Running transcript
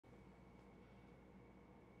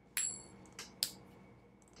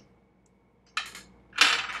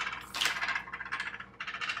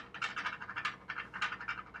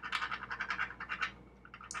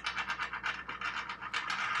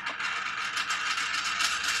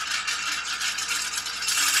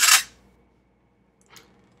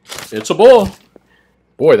It's a bull.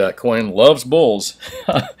 Boy, that coin loves bulls.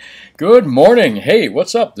 Good morning. Hey,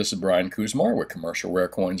 what's up? This is Brian Kuzmar with Commercial Rare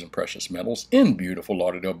Coins and Precious Metals in beautiful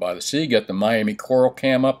Lauderdale by the Sea. Got the Miami coral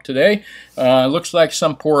cam up today. Looks like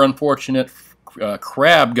some poor unfortunate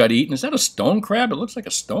crab got eaten. Is that a stone crab? It looks like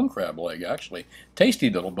a stone crab leg, actually. Tasty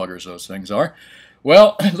little buggers those things are.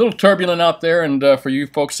 Well, a little turbulent out there, and for you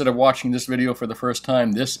folks that are watching this video for the first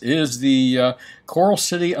time, this is the Coral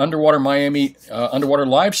City Underwater Miami underwater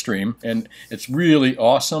live stream, and it's really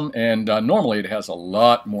awesome, and normally it has a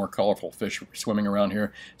lot more colorful fish swimming around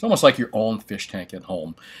here. It's almost like your own fish tank at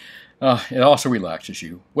home. It also relaxes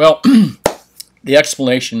you. Well, the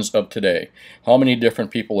explanations of today, how many different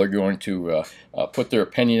people are going to put their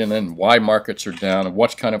opinion in, why markets are down, and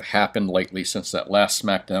what's kind of happened lately since that last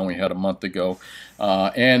smackdown we had a month ago.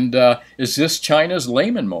 Is this China's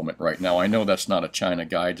Lehman moment right now? I know that's not a China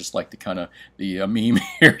guy, I just like the meme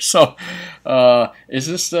here. So is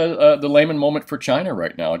this the Lehman moment for China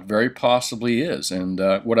right now? It very possibly is. And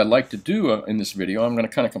what I'd like to do in this video, I'm going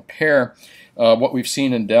to kind of compare what we've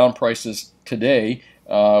seen in down prices today,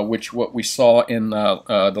 which what we saw in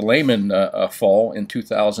the Lehman fall in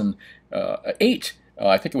 2008.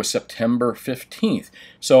 I think it was September 15th.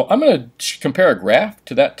 So I'm going to compare a graph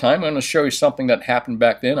to that time. I'm going to show you something that happened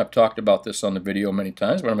back then. I've talked about this on the video many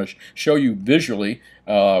times, but I'm going to show you visually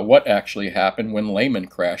what actually happened when Lehman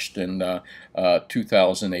crashed in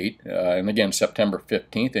 2008, and again September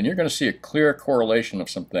 15th, and you're going to see a clear correlation of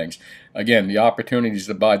some things. Again, the opportunities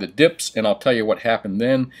to buy the dips, and I'll tell you what happened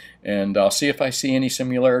then, and I'll see if I see any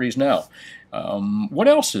similarities now. What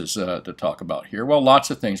else is to talk about here? Well,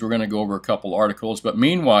 lots of things. We're going to go over a couple articles, but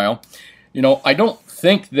meanwhile, you know, I don't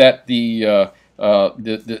think that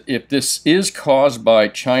if this is caused by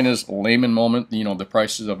China's Lehman moment, you know, the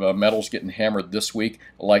prices of metals getting hammered this week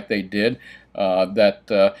like they did,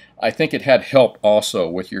 I think it had help also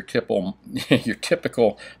with your typical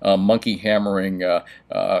monkey hammering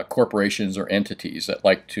corporations or entities that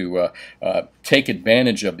like to take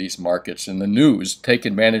advantage of these markets and the news, take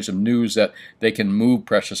advantage of news that they can move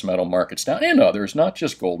precious metal markets down, and others, not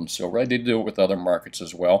just gold and silver. Right? They do it with other markets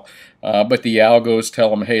as well. But the algos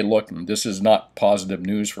tell them, hey, look, this is not positive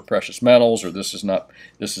news for precious metals, or this is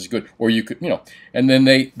good, or you could, you know, and then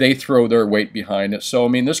they throw their weight behind it. So I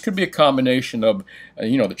mean, this could be a combination of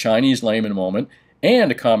you know, the Chinese Lehman moment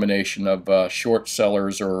and a combination of short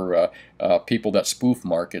sellers or people that spoof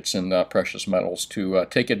markets and precious metals to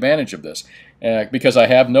take advantage of this. Because I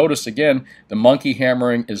have noticed, again, the monkey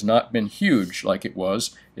hammering has not been huge like it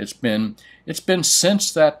was. It's been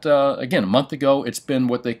since that, again, a month ago, it's been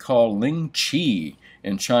what they call Ling Qi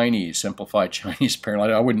in Chinese, simplified Chinese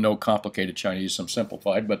apparently. I wouldn't know complicated Chinese, some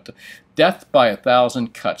simplified, but death by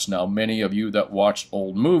 1,000 cuts. Now, many of you that watch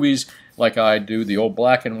old movies like I do, the old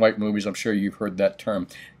black and white movies, I'm sure you've heard that term,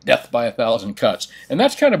 death by 1,000 cuts. And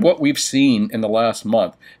that's kind of what we've seen in the last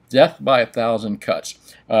month, death by 1,000 cuts.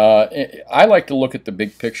 I like to look at the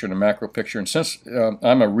big picture and the macro picture, and since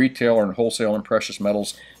I'm a retailer and wholesaler in precious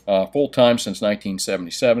metals full-time since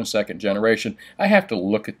 1977, second generation, I have to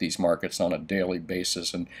look at these markets on a daily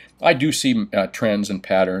basis, and I do see trends and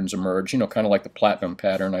patterns emerge, you know, kind of like the platinum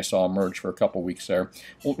pattern I saw emerge for a couple weeks there.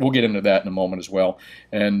 We'll get into that in a moment as well.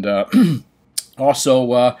 And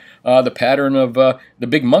also the pattern of the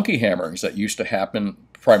big monkey hammerings that used to happen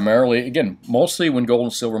primarily, again, mostly when gold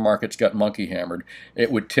and silver markets got monkey hammered.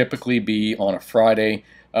 It would typically be on a Friday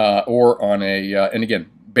or on a, and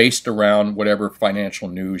again, based around whatever financial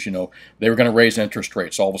news, you know, they were going to raise interest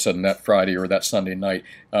rates. All of a sudden that Friday or that Sunday night,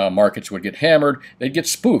 markets would get hammered. They'd get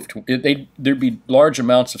spoofed. There'd be large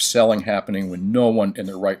amounts of selling happening when no one in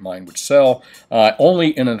their right mind would sell, only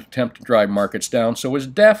in an attempt to drive markets down. So it was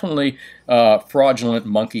definitely fraudulent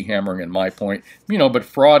monkey hammering in my point. You know, but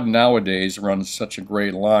fraud nowadays runs such a gray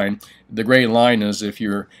line. The gray line is if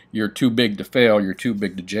you're too big to fail, you're too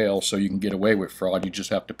big to jail, so you can get away with fraud. You just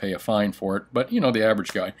have to pay a fine for it. But, you know, the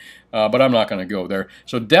average guy. But I'm not going to go there.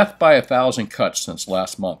 So death by 1,000 cuts since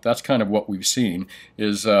last month. That's kind of what we've seen.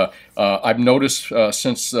 Is I've noticed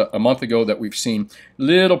since a month ago that we've seen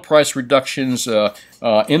little price reductions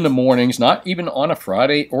in the mornings, not even on a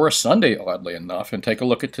Friday or a Sunday, oddly enough. And take a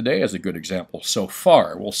look at today as a good example. So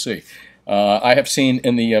far, we'll see. I have seen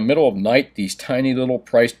in the middle of night these tiny little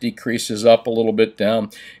price decreases up a little bit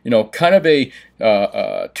down, you know, kind of a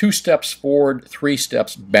 2 steps forward, 3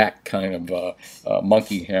 steps back kind of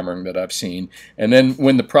monkey hammering that I've seen. And then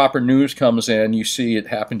when the proper news comes in, you see it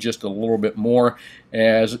happen just a little bit more.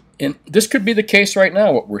 And this could be the case right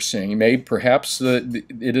now, what we're seeing. Maybe perhaps it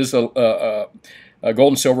is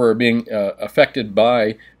gold and silver are being affected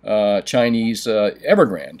by Chinese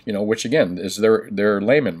Evergrande, which again is their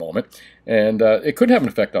Lehman moment, and it could have an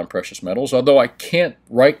effect on precious metals. Although I can't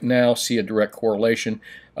right now see a direct correlation.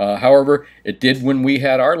 However, it did when we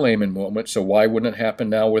had our Lehman moment, so why wouldn't it happen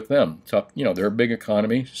now with them? Tough, they're a big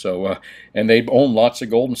economy, so and they own lots of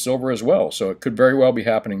gold and silver as well, so it could very well be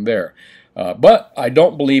happening there. But I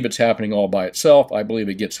don't believe it's happening all by itself. I believe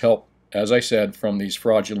it gets help, as I said, from these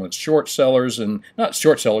fraudulent short sellers, and not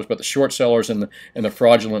short sellers, but the short sellers and the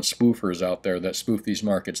fraudulent spoofers out there that spoof these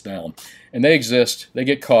markets down. And they exist. They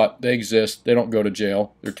get caught. They exist. They don't go to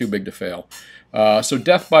jail. They're too big to fail. So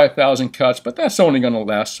death by 1,000 cuts, but that's only going to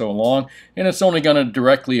last so long, and it's only going to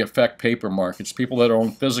directly affect paper markets. People that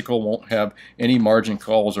own physical won't have any margin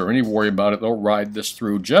calls or any worry about it. They'll ride this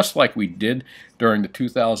through just like we did during the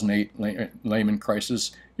 2008 Lehman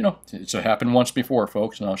crisis. It's happened once before,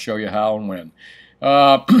 folks, and I'll show you how and when.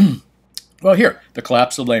 Well, here, the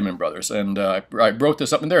collapse of Lehman Brothers, and I wrote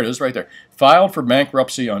this up, and there it is right there. Filed for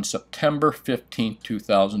bankruptcy on September 15,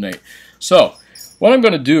 2008. So what I'm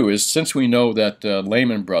going to do is, since we know that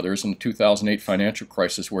Lehman Brothers in the 2008 financial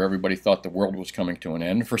crisis, where everybody thought the world was coming to an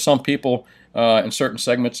end, for some people in certain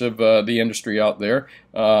segments of the industry out there,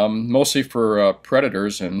 mostly for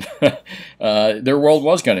predators, and their world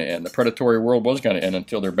was going to end. The predatory world was going to end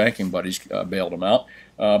until their banking buddies bailed them out.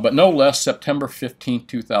 But no less, September 15,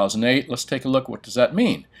 2008. Let's take a look. What does that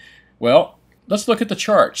mean? Well, let's look at the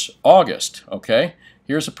charts. August, okay?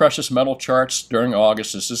 Here's the precious metal charts during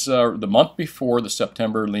August. This is the month before the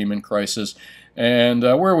September Lehman crisis. And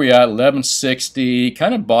where are we at? 1160,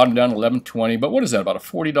 kind of bottomed down 1120. But what is that, about a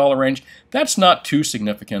 $40 range? That's not too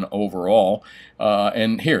significant overall.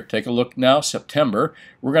 And here, take a look now, September.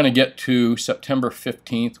 We're going to get to September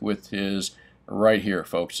 15th with his right here,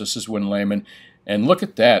 folks. This is when Lehman... And look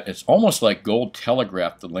at that. It's almost like gold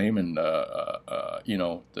telegraphed the Lehman,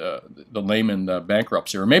 the Lehman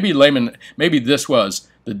bankruptcy. Or maybe this was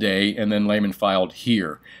the day, and then Lehman filed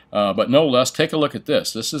here. But no less, take a look at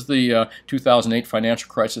this. This is the 2008 financial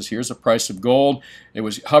crisis. Here's the price of gold. It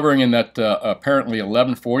was hovering in that apparently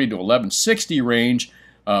 1140 to 1160 range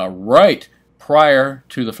right prior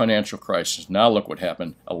to the financial crisis. Now look what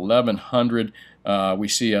happened. 1100 we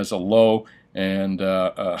see as a low. And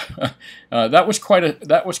that was quite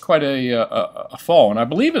a fall, and I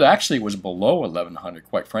believe it actually was below 1100.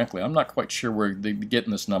 Quite frankly, I'm not quite sure where they'd be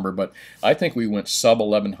getting this number, but I think we went sub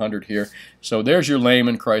 1100 here. So there's your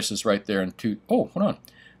Lehman crisis right there. Oh, hold on,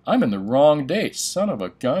 I'm in the wrong date. Son of a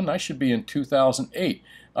gun! I should be in 2008.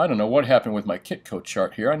 I don't know what happened with my Kitco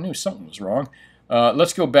chart here. I knew something was wrong.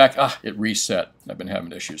 Let's go back. It reset. I've been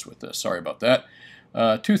having issues with this. Sorry about that.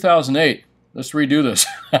 2008. Let's redo this.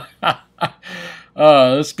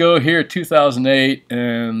 Let's go here, 2008,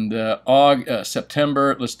 and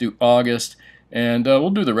September. Let's do August, and we'll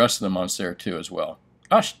do the rest of the months there too as well.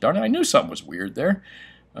 Gosh darn it, I knew something was weird there.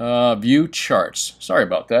 View charts. Sorry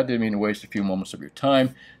about that. Didn't mean to waste a few moments of your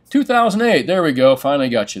time. 2008. There we go. Finally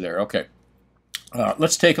got you there. Okay.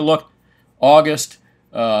 Let's take a look. August.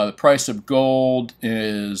 The price of gold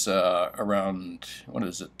is around, what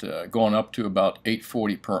is it, going up to about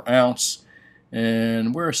 $840 per ounce.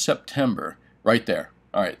 And where's September? Right there.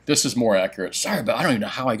 All right, this is more accurate. Sorry, but I don't even know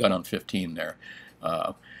how I got on 15 there.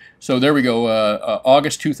 So there we go.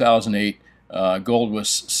 August 2008, gold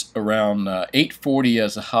was around $840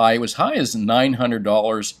 as a high. It was high as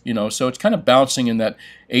 $900, so it's kind of bouncing in that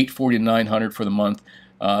 $840 to $900 for the month.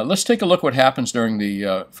 Let's take a look what happens during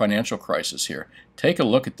the financial crisis here. Take a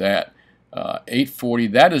look at that. 840,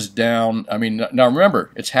 that is down. I mean, now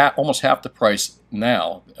remember, it's almost half the price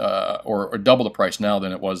now, or double the price now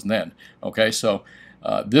than it was then. Okay, so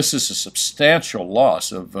this is a substantial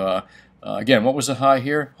loss of, again, what was the high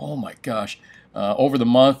here? Oh my gosh. Over the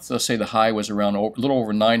month, let's say the high was around a little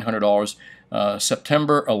over $900.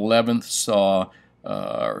 September 11th saw,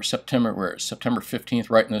 or September 15th,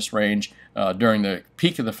 right in this range, during the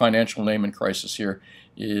peak of the financial Lehman crisis here,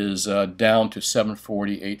 is down to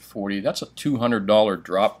 $740, $840. That's a $200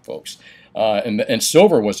 drop, folks. And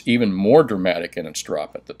silver was even more dramatic in its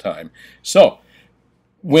drop at the time. So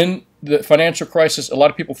when the financial crisis, a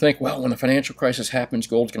lot of people think, well, when the financial crisis happens,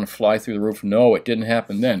 gold's going to fly through the roof. No, it didn't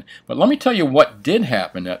happen then. But let me tell you what did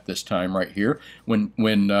happen at this time right here, when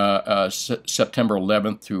September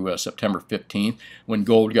 11th through September 15th, when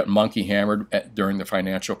gold got monkey hammered during the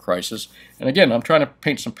financial crisis. And again, I'm trying to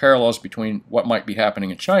paint some parallels between what might be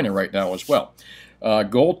happening in China right now as well.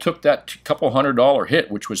 Gold took that couple $100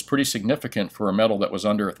 hit, which was pretty significant for a metal that was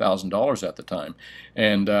under $1,000 at the time.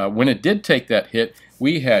 And when it did take that hit,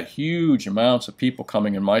 we had huge amounts of people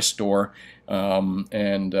coming in my store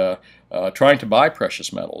and trying to buy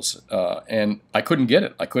precious metals, and I couldn't get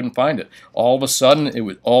it. I couldn't find it. All of a sudden, it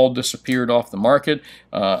was all disappeared off the market.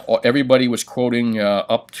 Everybody was quoting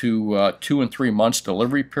up to 2 and 3 months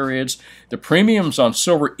delivery periods. The premiums on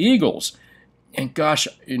silver eagles, and gosh,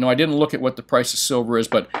 you know, I didn't look at what the price of silver is,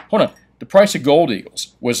 but hold on. The price of gold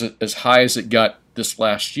eagles was as high as it got this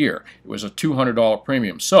last year. It was a $200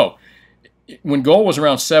 premium. So when gold was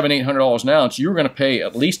around $700–800 an ounce, you were going to pay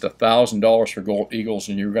at least $1,000 for gold eagles,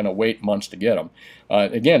 and you were going to wait months to get them.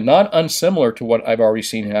 Again, not unsimilar to what I've already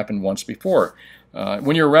seen happen once before.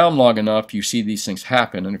 When you're around long enough, you see these things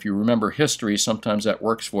happen, and if you remember history, sometimes that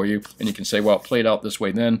works for you, and you can say, well, it played out this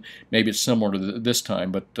way then, maybe it's similar to this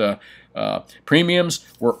time, but premiums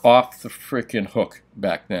were off the freaking hook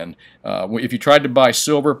back then. If you tried to buy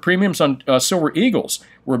silver, premiums on silver eagles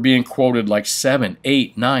were being quoted like $7,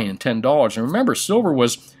 $8, $9, and $10. And remember, silver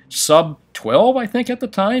was sub 12, I think, at the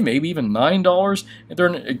time, maybe even $9.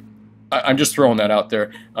 I'm just throwing that out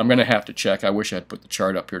there. I'm going to have to check. I wish I had put the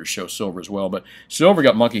chart up here to show silver as well. But silver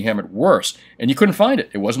got monkey hammered worse, and you couldn't find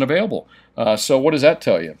it. It wasn't available. So what does that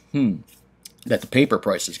tell you? That the paper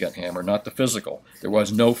prices got hammered, not the physical. There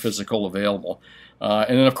was no physical available.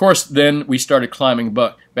 And then, of course, then we started climbing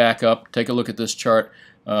back up. Take a look at this chart.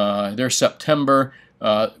 There's September,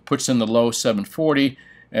 puts in the low 740,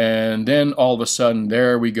 and then all of a sudden,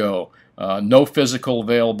 there we go. No physical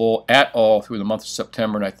available at all through the month of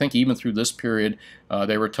September, and I think even through this period,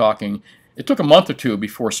 they were talking. It took a month or two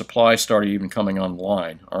before supply started even coming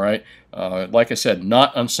online. All right, like I said,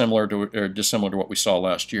 not unsimilar to or dissimilar to what we saw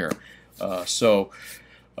last year.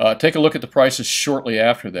 Take a look at the prices shortly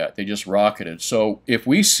after that. They just rocketed. So if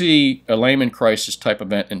we see a Lehman crisis type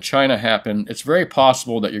event in China happen, it's very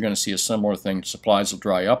possible that you're going to see a similar thing. Supplies will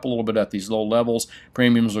dry up a little bit at these low levels.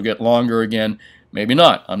 Premiums will get longer again. Maybe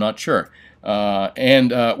not. I'm not sure.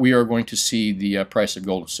 And we are going to see the price of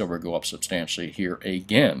gold and silver go up substantially here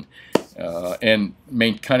again and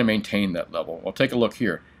kind of maintain that level. Well, take a look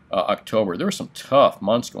here. October. There were some tough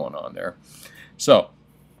months going on there. So,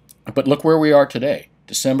 but look where we are today.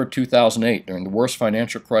 December 2008, during the worst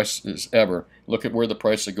financial crisis ever. Look at where the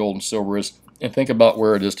price of gold and silver is and think about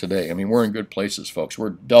where it is today. I mean, we're in good places, folks. We're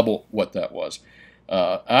double what that was.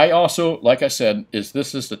 I also, like I said,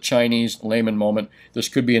 this is the Chinese Lehman moment. This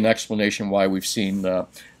could be an explanation why we've seen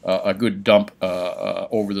a good dump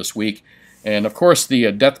over this week. And, of course,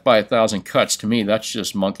 the death by 1,000 cuts, to me, that's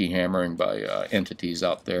just monkey hammering by entities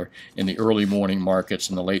out there in the early morning markets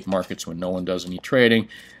and the late markets when no one does any trading.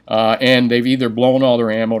 And they've either blown all their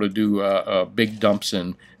ammo to do big dumps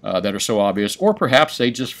in that are so obvious, or perhaps they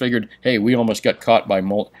just figured, hey, we almost got caught by,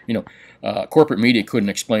 corporate media couldn't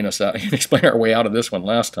explain our way out of this one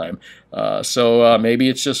last time. So maybe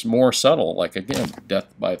it's just more subtle, like, again, death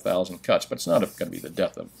by 1,000 cuts. But it's not going to be the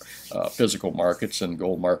death of physical markets and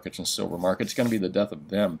gold markets and silver markets. It's going to be the death of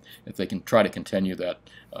them if they can try to continue that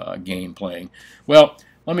game playing. Well,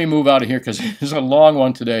 let me move out of here because it's a long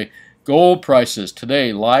one today. Gold prices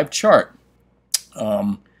today, live chart.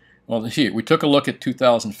 Well, here, we took a look at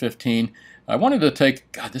 2015. I wanted to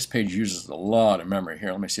take, God, this page uses a lot of memory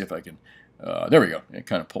here. Let me see if I can, there we go. It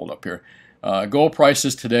kind of pulled up here. Gold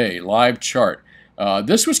prices today, live chart.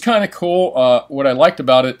 This was kind of cool. What I liked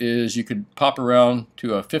about it is you could pop around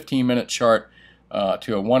to a 15-minute chart,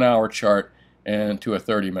 to a 1-hour chart, and to a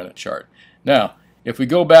 30-minute chart. Now, if we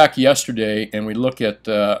go back yesterday and we look at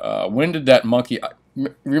when did that monkey,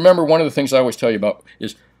 remember one of the things I always tell you about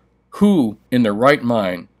is who in their right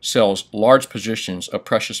mind sells large positions of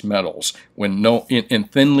precious metals when in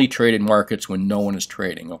thinly traded markets when no one is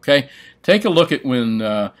trading, okay? Take a look at when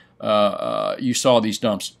you saw these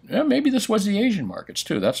dumps. Yeah, maybe this was the Asian markets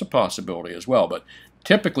too. That's a possibility as well, but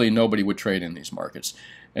typically nobody would trade in these markets.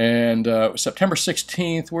 And September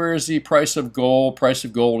 16th, where is the price of gold? Price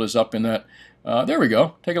of gold is up in that. There we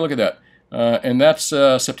go. Take a look at that. And that's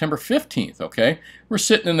September 15th, okay? We're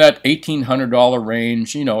sitting in that $1,800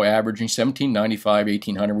 range, averaging $1,795,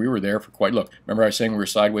 $1,800. We were there for quite, look, remember I was saying we were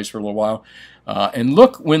sideways for a little while? And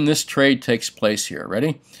look when this trade takes place here.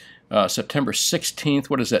 Ready? September 16th,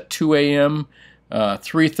 what is that, 2 a.m.,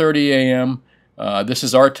 3:30 a.m., this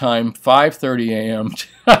is our time, 5:30 a.m.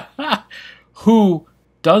 Who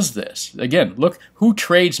does this. Again, look who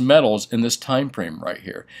trades metals in this time frame right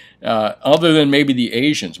here. Other than maybe the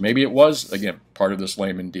Asians. Maybe it was, again, part of this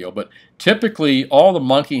Lehman deal. But typically, all the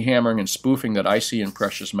monkey hammering and spoofing that I see in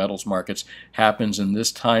precious metals markets happens in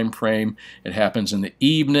this time frame. It happens in the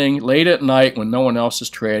evening, late at night when no one else is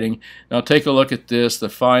trading. Now take a look at this. The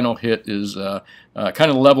final hit is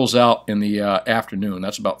kind of levels out in the afternoon.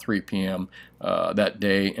 That's about 3 p.m. That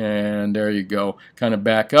day. And there you go. Kind of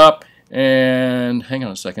back up. And hang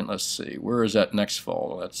on a second, let's see, where is that next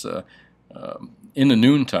fall? That's in the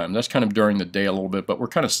noontime. That's kind of during the day a little bit, but we're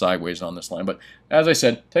kind of sideways on this line. But as I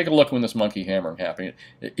said, take a look when this monkey hammering happening.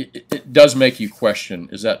 It does make you question,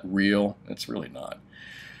 is that real? It's really not.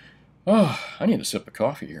 Oh, I need a sip of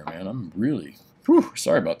coffee here, man. I'm really,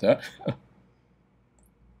 sorry about that.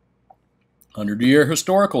 100-year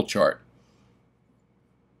historical chart.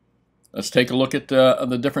 Let's take a look at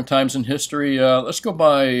the different times in history. Let's go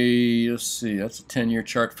by, let's see, that's a 10-year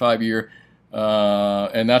chart, 5-year,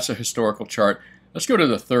 and that's a historical chart. Let's go to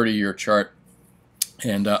the 30-year chart.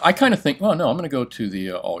 And I kind of think, well, no, I'm going to go to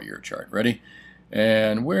the all-year chart. Ready?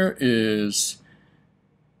 And where is...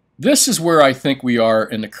 This is where I think we are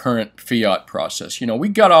in the current fiat process. You know, we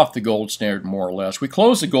got off the gold standard more or less. We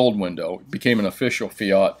closed the gold window. It became an official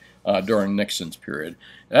fiat during Nixon's period.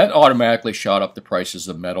 That automatically shot up the prices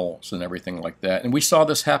of metals and everything like that. And we saw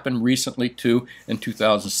this happen recently too in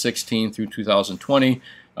 2016 through 2020.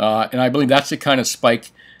 And I believe that's the kind of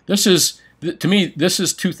spike. This is, to me, this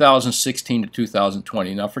is 2016 to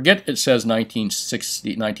 2020. Now forget it says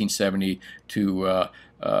 1970 to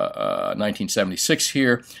 1976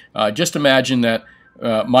 here. Just imagine that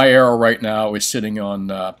my arrow right now is sitting on,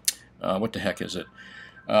 what the heck is it?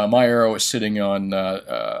 My arrow is sitting on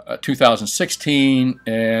 2016,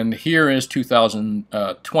 and here is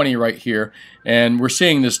 2020 right here, and we're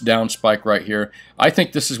seeing this down spike right here. I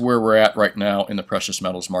think this is where we're at right now in the precious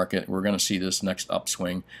metals market. We're going to see this next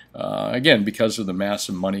upswing, again, because of the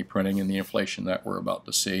massive money printing and the inflation that we're about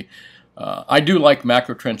to see. I do like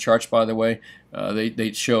macro trend charts, by the way.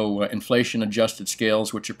 They show inflation-adjusted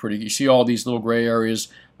scales, which are pretty. You see all these little gray areas.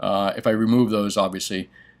 If I remove those, obviously.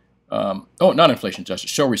 Oh, not inflation adjusted,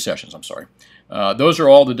 show recessions, I'm sorry. Those are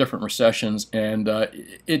all the different recessions, and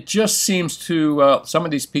it just seems to, some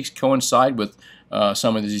of these peaks coincide with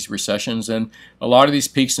some of these recessions, and a lot of these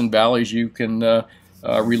peaks and valleys you can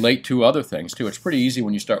relate to other things too. It's pretty easy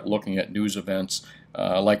when you start looking at news events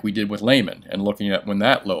like we did with Lehman and looking at when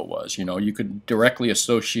that low was. You know, you could directly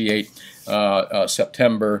associate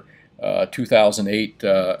September 2008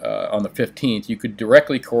 on the 15th. You could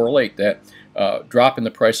directly correlate that drop in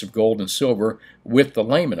the price of gold and silver with the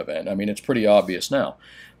Lehman event. I mean, it's pretty obvious now.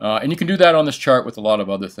 And you can do that on this chart with a lot of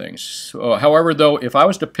other things. However, though, if I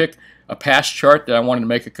was to pick a past chart that I wanted to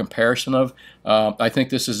make a comparison of, I think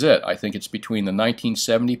this is it. I think it's between the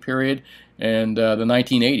 1970 period and the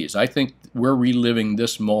 1980s. I think we're reliving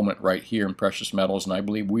this moment right here in precious metals, and I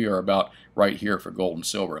believe we are about right here for gold and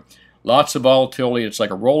silver. Lots of volatility. It's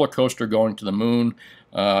like a roller coaster going to the moon.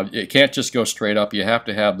 It can't just go straight up. You have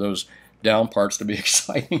to have those down parts to be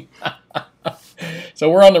exciting. So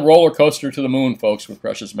we're on the roller coaster to the moon, folks, with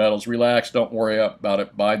precious metals. Relax. Don't worry about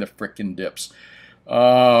it. Buy the frickin' dips.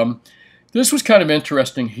 This was kind of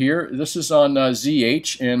interesting here. This is on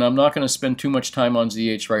ZH, and I'm not going to spend too much time on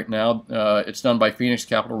ZH right now. It's done by Phoenix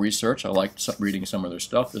Capital Research. I like reading some of their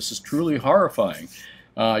stuff. This is truly horrifying.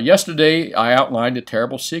 Yesterday, I outlined a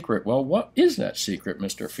terrible secret. Well, what is that secret,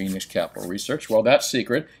 Mr. Phoenix Capital Research? Well, that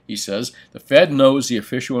secret, he says, the Fed knows the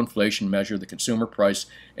official inflation measure, the Consumer Price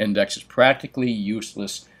Index, is practically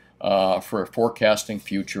useless for forecasting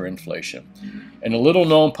future inflation. In a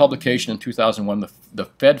little-known publication in 2001, the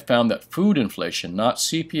Fed found that food inflation, not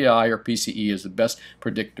CPI or PCE, is the best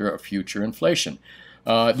predictor of future inflation.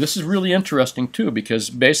 This is really interesting, too,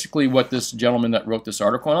 because basically what this gentleman that wrote this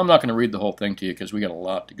article, and I'm not going to read the whole thing to you because we got a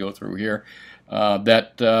lot to go through here,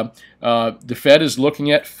 that the Fed is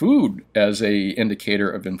looking at food as a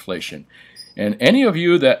indicator of inflation. And any of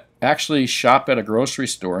you that actually shop at a grocery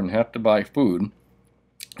store and have to buy food,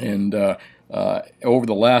 and over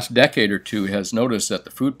the last decade or two has noticed that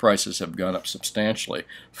the food prices have gone up substantially,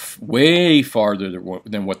 way farther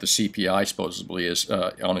than what the CPI supposedly is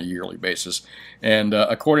on a yearly basis. And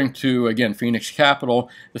according to, again, Phoenix Capital,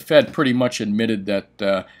 the Fed pretty much admitted that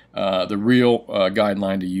the real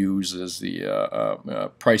guideline to use is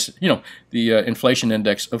the price, the inflation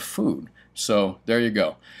index of food. So there you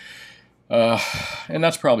go. And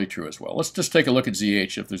that's probably true as well. Let's just take a look at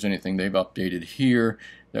ZH if there's anything they've updated here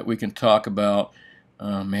that we can talk about.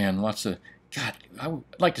 Man, lots of, God, I would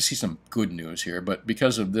like to see some good news here, but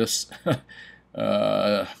because of this,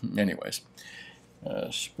 anyways.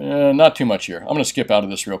 Not too much here. I'm going to skip out of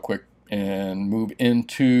this real quick and move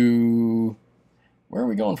into, where are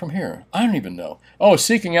we going from here? I don't even know. Oh,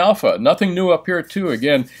 Seeking Alpha. Nothing new up here, too.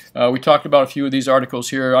 Again, we talked about a few of these articles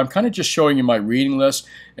here. I'm kind of just showing you my reading list.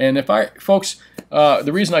 And if folks,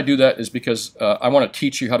 the reason I do that is because I want to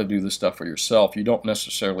teach you how to do this stuff for yourself. You don't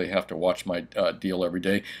necessarily have to watch my deal every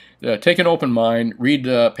day. Take an open mind, read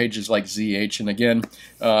pages like ZH, and again,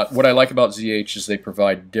 what I like about ZH is they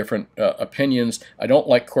provide different opinions. I don't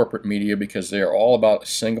like corporate media because they are all about a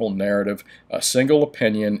single narrative, a single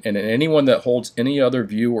opinion, and anyone that holds any other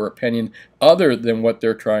view or opinion other than what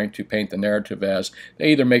they're trying to paint the narrative as,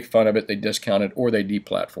 they either make fun of it, they discount it, or they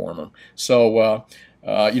deplatform them. So,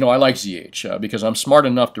 you know, I like ZH because I'm smart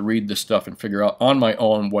enough to read this stuff and figure out on my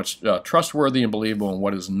own what's trustworthy and believable and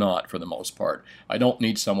what is not for the most part. I don't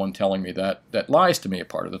need someone telling me that lies to me a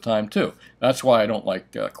part of the time too. That's why I don't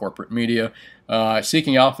like corporate media.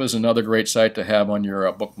 Seeking Alpha is another great site to have on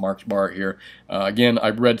your bookmarks bar here. Again,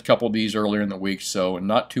 I've read a couple of these earlier in the week, so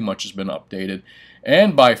not too much has been updated.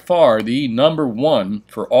 And by far, the #1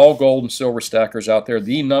 for all gold and silver stackers out there,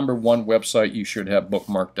 the #1 website you should have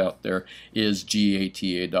bookmarked out there is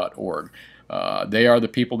gata.org. They are the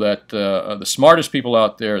people that, the smartest people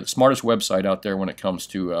out there, the smartest website out there when it comes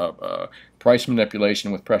to price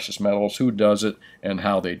manipulation with precious metals, who does it, and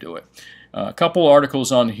how they do it. A couple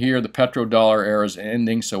articles on here. The petrodollar era is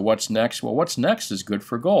ending, so what's next? Well, what's next is good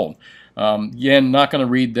for gold. Again, not going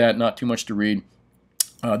to read that, not too much to read.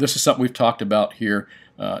 This is something we've talked about here.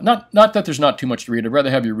 Not that there's not too much to read. I'd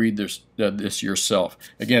rather have you read this yourself.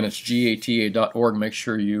 Again, it's gata.org. Make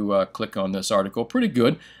sure you click on this article. Pretty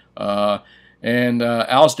good. And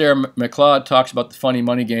Alasdair Macleod talks about the funny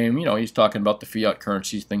money game. You know, he's talking about the fiat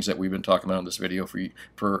currencies, things that we've been talking about in this video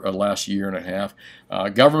for last year and a half.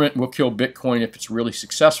 Government will kill Bitcoin if it's really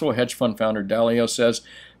successful, hedge fund founder Dalio says.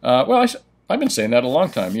 Well, I've been saying that a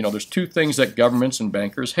long time. You know, there's two things that governments and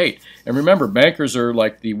bankers hate. And remember, bankers are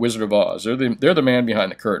like the Wizard of Oz. They're the man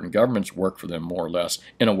behind the curtain. Governments work for them more or less,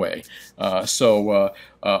 in a way. Oz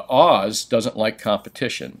doesn't like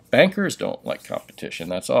competition. Bankers don't like competition.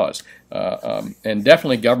 That's Oz. And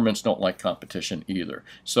definitely governments don't like competition either.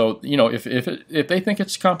 So, you know, if they think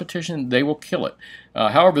it's competition, they will kill it.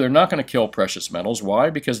 However, they're not going to kill precious metals. Why?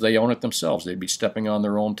 Because they own it themselves. They'd be stepping on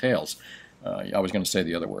their own tails. I was going to say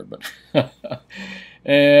the other word, but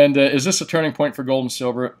and is this a turning point for gold and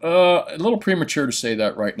silver? A little premature to say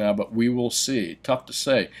that right now, but we will see. Tough to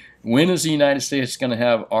say. When is the United States going to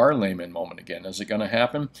have our Lehman moment again? Is it going to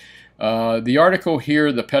happen? The article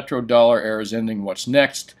here, the petrodollar era is ending. What's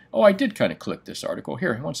next? Oh, I did kind of click this article.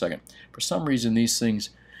 Here, one second. For some reason, these things...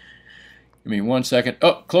 Give me 1 second.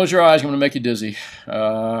 Oh, close your eyes. I'm going to make you dizzy.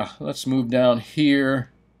 Let's move down here.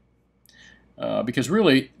 Because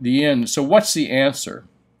really, the end, so what's the answer?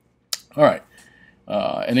 All right.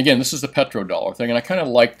 And again, this is the petrodollar thing, and I kind of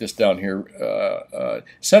like this down here.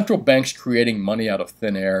 Central banks creating money out of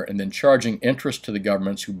thin air and then charging interest to the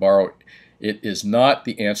governments who borrow it is not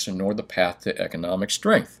the answer nor the path to economic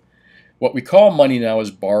strength. What we call money now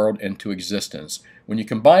is borrowed into existence. When you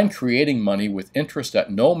combine creating money with interest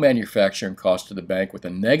at no manufacturing cost to the bank with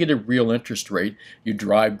a negative real interest rate, you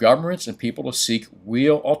drive governments and people to seek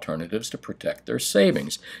real alternatives to protect their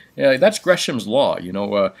savings. That's Gresham's law. You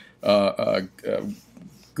know,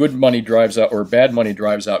 good money drives out, or bad money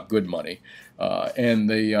drives out good money. And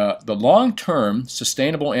the long-term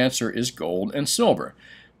sustainable answer is gold and silver.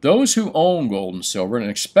 Those who own gold and silver, and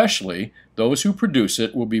especially those who produce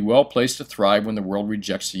it, will be well placed to thrive when the world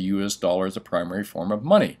rejects the U.S. dollar as a primary form of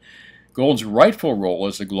money. Gold's rightful role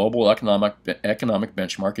as the global economic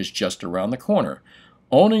benchmark is just around the corner.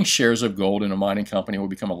 Owning shares of gold in a mining company will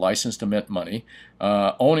become a license to mint money.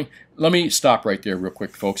 Let me stop right there real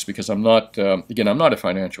quick, folks, because I'm not, again, I'm not a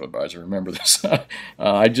financial advisor. Remember this.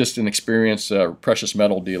 I'm just an experienced precious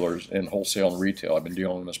metal dealer in wholesale and retail. I've been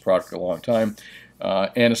dealing with this product for a long time.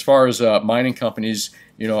 And as far as mining companies,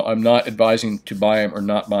 you know, I'm not advising to buy them or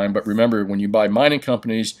not buy them. But remember, when you buy mining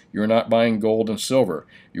companies, you're not buying gold and silver.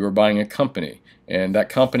 You are buying a company. And that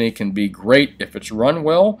company can be great if it's run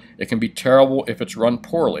well. It can be terrible if it's run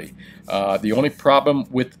poorly. The only problem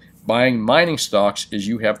with buying mining stocks is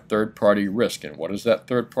you have third-party risk. And what is that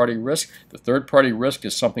third-party risk? The third-party risk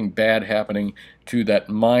is something bad happening to that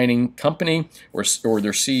mining company or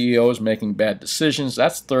their CEOs making bad decisions.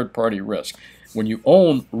 That's third-party risk. When you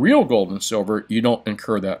own real gold and silver, you don't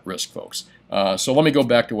incur that risk, folks. So let me go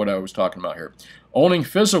back to what I was talking about here. Owning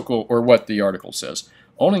physical, or what the article says,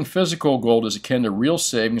 owning physical gold is akin to real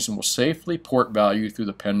savings and will safely port value through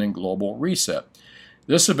the pending global reset.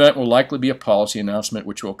 This event will likely be a policy announcement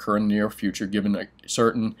which will occur in the near future given a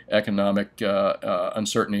certain economic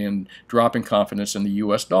uncertainty and dropping confidence in the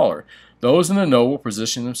U.S. dollar. Those in the know will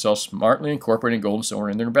position themselves smartly incorporating gold and silver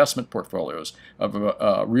in their investment portfolios of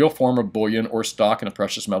a real form of bullion or stock in a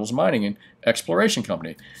precious metals mining and exploration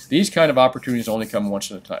company. These kind of opportunities only come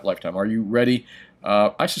once in a lifetime. Are you ready?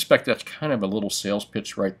 I suspect that's kind of a little sales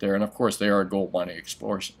pitch right there. And of course, they are a gold mining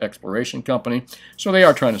exploration company, so they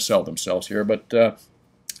are trying to sell themselves here. But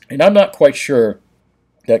and I'm not quite sure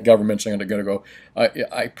that governments are going to go.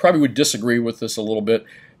 I probably would disagree with this a little bit.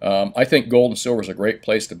 I think gold and silver is a great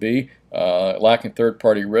place to be, lacking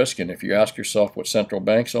third-party risk. And if you ask yourself what central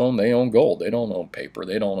banks own, they own gold. They don't own paper.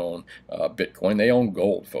 They don't own Bitcoin. They own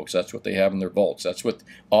gold, folks. That's what they have in their vaults. That's what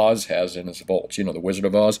Oz has in his vaults. You know, the Wizard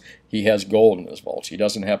of Oz, he has gold in his vaults. He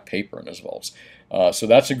doesn't have paper in his vaults. So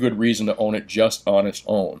that's a good reason to own it just on its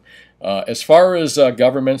own. As far as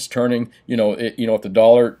governments turning, if the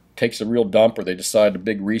dollar takes a real dump or they decide a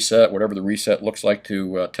big reset, whatever the reset looks like,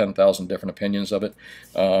 to 10,000 different opinions of it,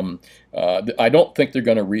 I don't think they're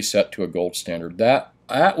going to reset to a gold standard. That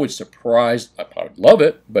would surprise, I would love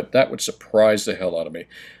it, but that would surprise the hell out of me.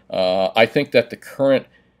 I think that the current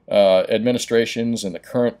administrations and the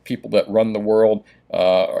current people that run the world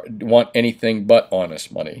want anything but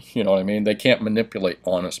honest money. You know what I mean? They can't manipulate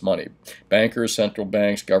honest money. Bankers, central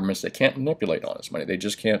banks, governments, they can't manipulate honest money. They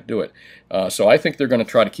just can't do it. So I think they're going to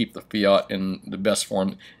try to keep the fiat in the best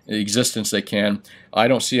form, existence they can. I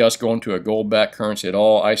don't see us going to a gold-backed currency at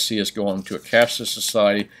all. I see us going to a cashless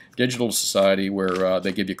society, digital society, where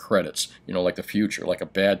they give you credits, like the future, like a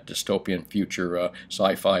bad dystopian future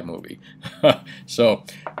sci-fi movie. So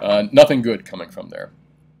nothing good coming from there.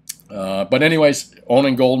 But anyways,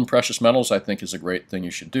 owning gold and precious metals, I think, is a great thing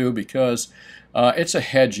you should do because it's a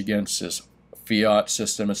hedge against this fiat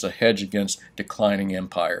system. It's a hedge against declining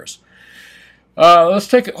empires. Let's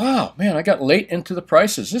take it. Wow, man, I got late into the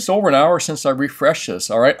prices. It's over an hour since I refreshed this.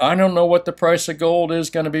 All right, I don't know what the price of gold is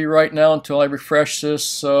going to be right now until I refresh this,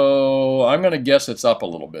 so I'm going to guess it's up a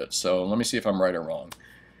little bit. So let me see if I'm right or wrong.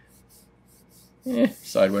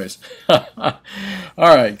 Sideways. All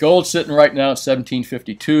right, gold sitting right now at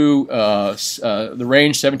 1752. The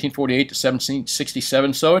range 1748 to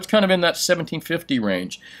 1767. So it's kind of in that 1750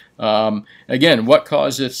 range. Again, what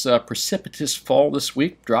caused its precipitous fall this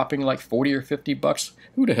week, dropping like 40 or 50 bucks?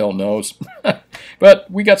 Who the hell knows? But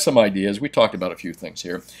we got some ideas. We talked about a few things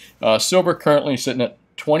here. Silver currently sitting at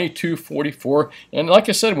 22.44, and like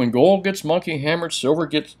I said, when gold gets monkey hammered,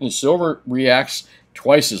 silver reacts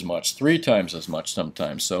twice as much, 3 times as much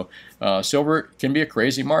sometimes. So silver can be a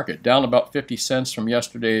crazy market, down about 50 cents from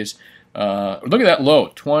yesterday's. Look at that low,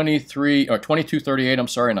 22.38. I'm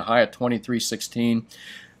sorry, and a high of 23.16.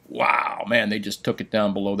 Wow, man, they just took it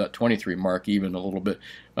down below that 23 mark even a little bit.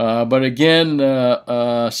 But again,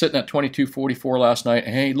 sitting at 22.44 last night.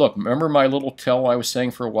 Hey, look, remember my little tell I was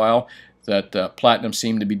saying for a while that platinum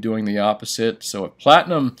seemed to be doing the opposite? So if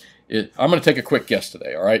platinum, I'm going to take a quick guess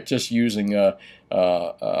today, all right, just using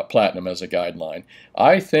platinum as a guideline.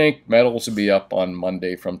 I think metals will be up on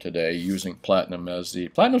Monday from today using platinum as the...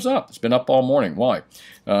 Platinum's up. It's been up all morning. Why?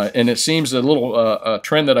 And it seems a little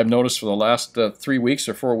trend that I've noticed for the last 3 weeks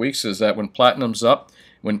or 4 weeks is that when platinum's up,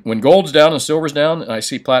 when gold's down and silver's down, and I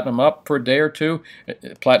see platinum up for a day or two,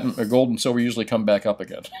 platinum or gold and silver usually come back up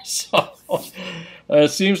again. So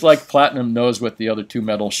it seems like platinum knows what the other two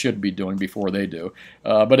metals should be doing before they do.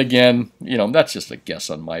 But again, that's just a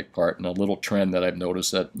guess on my part and a little trend that I've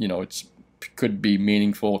noticed that it's could be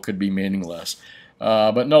meaningful, could be meaningless,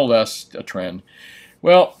 but no less a trend.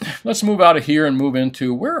 Well, let's move out of here and move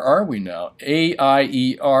into, where are we now?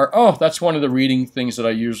 AIER. Oh, that's one of the reading things that I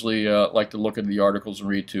usually like to look at the articles and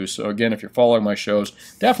read to. So again, if you're following my shows,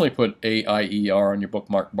 definitely put AIER on your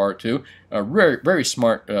bookmark bar too. Very, very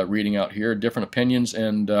smart reading out here, different opinions,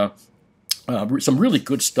 and some really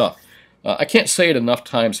good stuff. I can't say it enough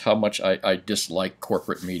times how much I dislike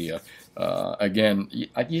corporate media. Again,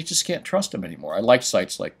 you just can't trust them anymore. I like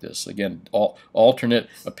sites like this. Again, alternate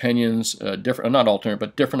opinions, not alternate,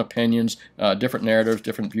 but different opinions, different narratives,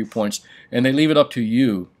 different viewpoints, and they leave it up to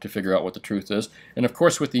you to figure out what the truth is. And of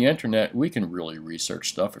course, with the internet, we can really research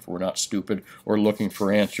stuff if we're not stupid or looking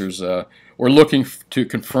for answers, or looking to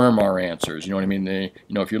confirm our answers. You know what I mean?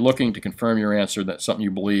 If you're looking to confirm your answer, that's something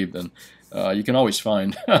you believe, then you can always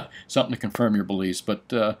find something to confirm your beliefs.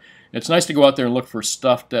 But it's nice to go out there and look for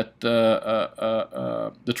stuff that,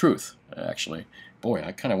 the truth, actually. Boy,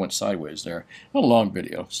 I kind of went sideways there. A long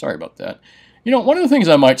video. Sorry about that. One of the things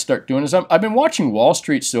I might start doing is I've been watching Wall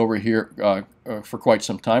Street Silver here for quite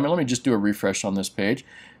some time. And let me just do a refresh on this page.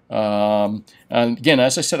 And again,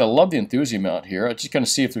 as I said, I love the enthusiasm out here. I'm just going to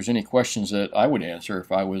see if there's any questions that I would answer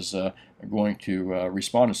if I was going to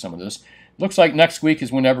respond to some of this. Looks like next week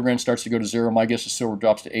is when Evergrande starts to go to zero. My guess is silver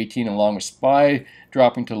drops to 18, along with SPY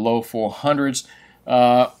dropping to low 400s.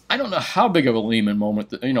 I don't know how big of a Lehman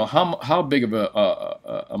moment, how big of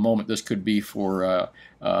a moment this could be for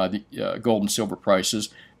the gold and silver prices.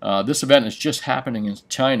 This event is just happening in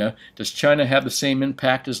China. Does China have the same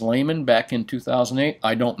impact as Lehman back in 2008?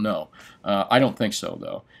 I don't know. I don't think so,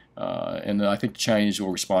 though. And I think the Chinese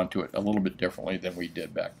will respond to it a little bit differently than we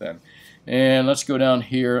did back then. And let's go down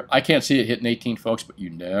here. I can't see it hitting 18, folks, but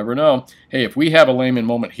you never know. Hey, if we have a Lehman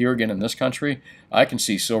moment here again in this country, I can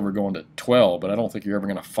see silver going to 12, but I don't think you're ever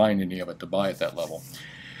going to find any of it to buy at that level.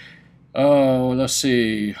 Oh, let's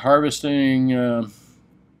see. Harvesting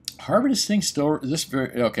still this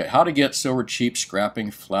very okay. How to get silver cheap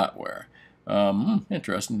scrapping flatware.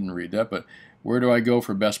 Interesting. Didn't read that, but where do I go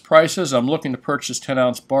for best prices? I'm looking to purchase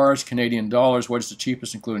 10-ounce bars, Canadian dollars. What is the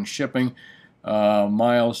cheapest, including shipping?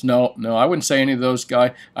 Miles. No, I wouldn't say any of those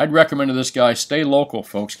guys. I'd recommend to this guy, stay local,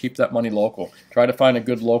 folks. Keep that money local. Try to find a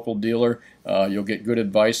good local dealer. You'll get good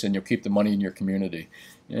advice, and you'll keep the money in your community.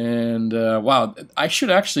 And wow, I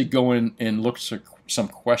should actually go in and look at some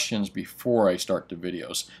questions before I start the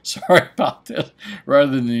videos. Sorry about this,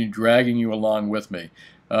 rather than me dragging you along with me.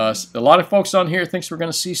 A lot of folks on here thinks we're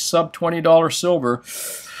going to see sub $20 silver.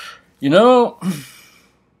 You know,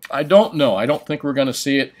 I don't know. I don't think we're going to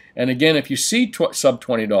see it. And again, if you see sub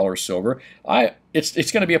 $20 silver,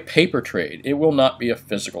 it's going to be a paper trade. It will not be a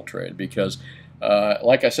physical trade because,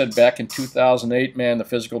 like I said, back in 2008, man, the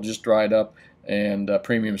physical just dried up and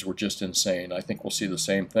premiums were just insane. I think we'll see the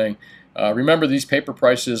same thing. Remember, these paper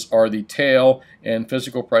prices are the tail and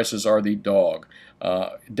physical prices are the dog.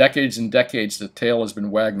 Decades and decades, the tail has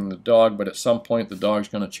been wagging the dog, but at some point, the dog's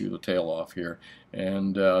going to chew the tail off here.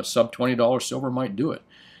 And sub $20 silver might do it.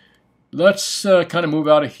 Let's kind of move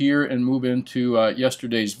out of here and move into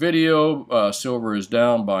yesterday's video. Silver is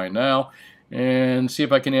down by now. And see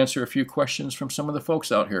if I can answer a few questions from some of the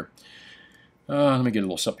folks out here. Let me get a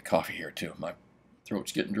little sip of coffee here, too. My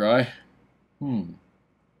throat's getting dry.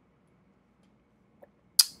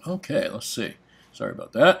 Okay, let's see. Sorry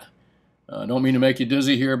about that. Don't mean to make you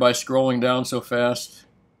dizzy here by scrolling down so fast.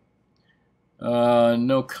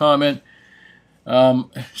 No comment.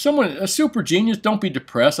 A super genius, don't be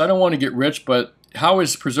depressed. I don't want to get rich, but how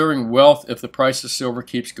is preserving wealth if the price of silver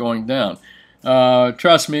keeps going down?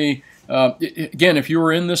 Trust me, again, if you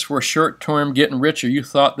were in this for a short term getting rich, or you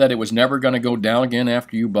thought that it was never going to go down again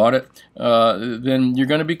after you bought it, then you're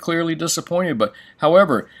going to be clearly disappointed. But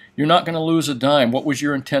however, you're not going to lose a dime. What was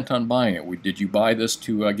your intent on buying it? Did you buy this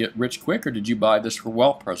to get rich quick, or did you buy this for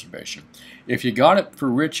wealth preservation? If you got it for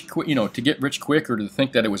to get rich quick, or to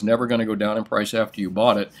think that it was never going to go down in price after you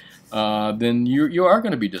bought it, then you are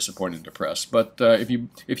going to be disappointed and depressed. But if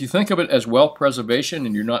you think of it as wealth preservation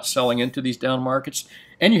and you're not selling into these down markets,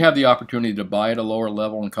 and you have the opportunity to buy at a lower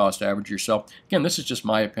level and cost average yourself, again, this is just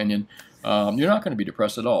my opinion. You're not going to be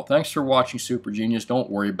depressed at all. Thanks for watching, Super Genius. Don't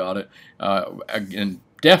worry about it. And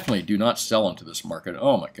definitely do not sell into this market.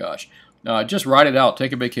 Oh my gosh. Just ride it out.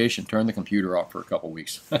 Take a vacation. Turn the computer off for a couple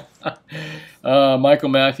weeks. Michael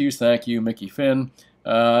Matthews, thank you. Mickey Finn.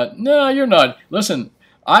 No, you're not. Listen,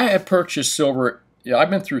 I have purchased silver.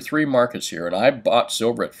 I've been through 3 markets here, and I bought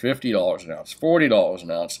silver at $50 an ounce, $40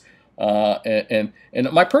 an ounce,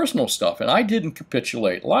 and my personal stuff. And I didn't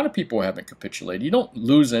capitulate. A lot of people haven't capitulated. You don't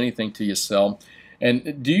lose anything till you sell.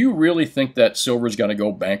 And do you really think that silver is going to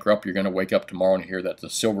go bankrupt? You're going to wake up tomorrow and hear that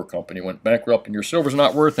the silver company went bankrupt and your silver's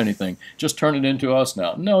not worth anything. Just turn it into us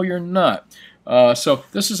now. No, you're not. So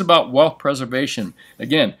this is about wealth preservation.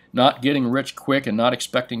 Again, not getting rich quick and not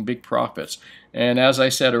expecting big profits. And as I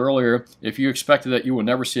said earlier, if you expected that you will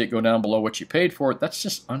never see it go down below what you paid for it, that's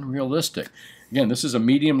just unrealistic. Again, this is a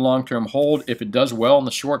medium long-term hold. If it does well in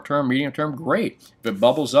the short term, medium term, great. If it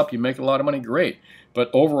bubbles up, you make a lot of money, great. But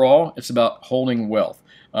overall, it's about holding wealth.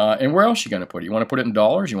 And where else are you going to put it? You want to put it in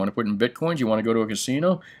dollars? You want to put it in bitcoins? You want to go to a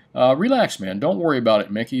casino? Relax, man. Don't worry about it,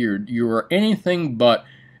 Mickey. You are anything but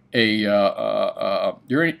you are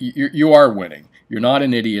winning. You're not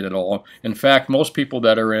an idiot at all. In fact, most people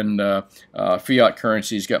that are in fiat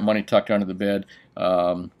currencies, got money tucked under the bed,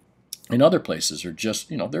 in other places are just,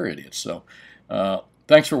 they're idiots. So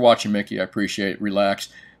thanks for watching, Mickey. I appreciate it. Relax.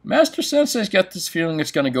 Master Sensei's got this feeling it's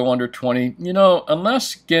going to go under 20.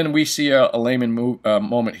 Unless, again, we see a Lehman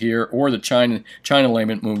moment here, or the China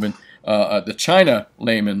Lehman movement, the China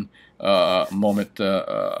Lehman moment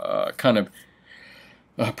kind of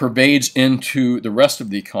pervades into the rest of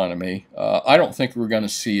the economy, I don't think we're going to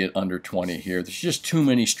see it under 20 here. There's just too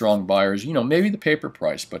many strong buyers. You know, maybe the paper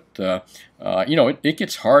price, but you know, it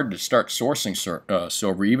gets hard to start sourcing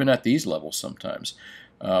silver even at these levels sometimes.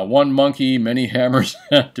 One monkey, many hammers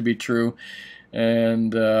to be true.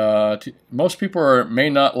 And most people may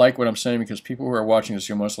not like what I'm saying because people who are watching this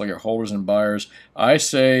most likely are holders and buyers. I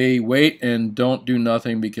say wait and don't do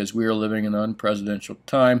nothing because we are living in an unprecedented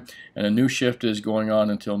time and a new shift is going on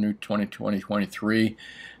until new 2023.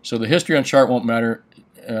 So the history on chart won't matter.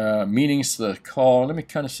 Meanings the call. Let me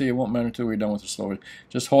kind of see. It won't matter until we're done with the slow.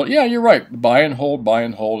 Just hold. Yeah, you're right. Buy and hold, buy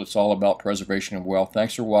and hold. It's all about preservation of wealth.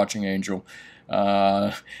 Thanks for watching, Angel.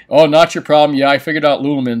 Oh, not your problem. Yeah, I figured out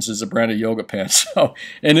Lululemon's is a brand of yoga pants. So,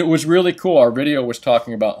 and it was really cool. Our video was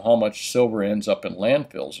talking about how much silver ends up in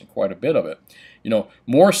landfills, and quite a bit of it. You know,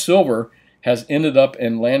 more silver has ended up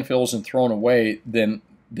in landfills and thrown away than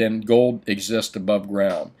gold exists above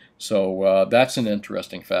ground. So that's an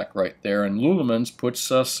interesting fact right there. And Lululemon's puts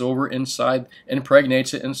silver inside,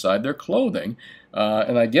 impregnates it inside their clothing.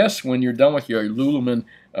 And I guess when you're done with your Lululemon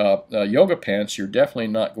yoga pants, you're definitely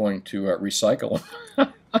not going to recycle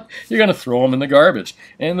them. You're going to throw them in the garbage,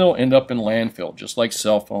 and they'll end up in landfill, just like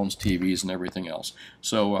cell phones, TVs, and everything else.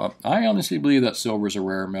 So I honestly believe that silver is a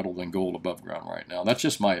rarer metal than gold above ground right now. That's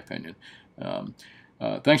just my opinion.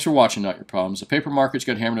 Thanks for watching, Not Your Problems. The paper markets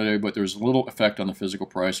got hammered today, but there's little effect on the physical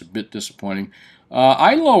price. A bit disappointing.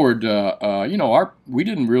 I lowered, you know, we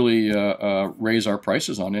didn't really raise our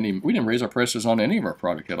prices on any. We didn't raise our prices on any of our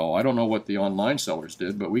product at all. I don't know what the online sellers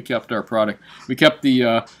did, but we kept our product. We kept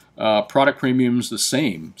the product premiums the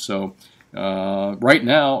same. So right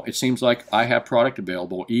now, it seems like I have product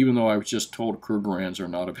available, even though I was just told Krugerrands are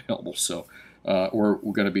not available. So or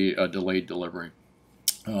we're going to be a delayed delivery.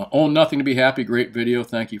 Own Nothing to Be Happy, great video.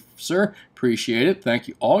 Thank you, sir. Appreciate it. Thank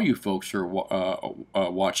you, all you folks for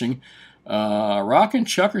watching. Rockin'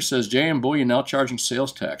 Chucker says, JM Bullion now charging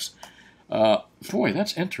sales tax. Boy,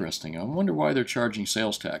 that's interesting. I wonder why they're charging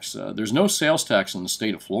sales tax. There's no sales tax in the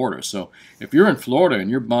state of Florida. So if you're in Florida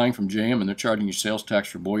and you're buying from JM and they're charging you sales tax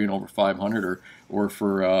for bullion over 500 or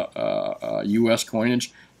for U.S.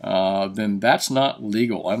 coinage, then that's not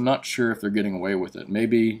legal. I'm not sure if they're getting away with it.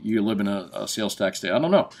 Maybe you live in a sales tax state. I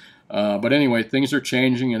don't know. But anyway, things are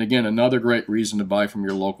changing. And again, another great reason to buy from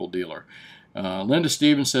your local dealer. Linda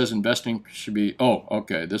Stevens says investing should be, oh,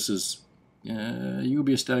 okay, this is, you'll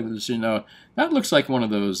be ecstatic with this. You know, that looks like one of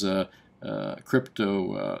those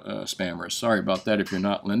crypto spammers. Sorry about that if you're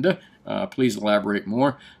not, Linda. Please elaborate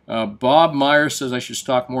more. Bob Myers says I should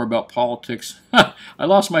talk more about politics. I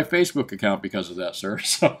lost my Facebook account because of that, sir.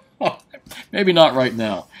 So maybe not right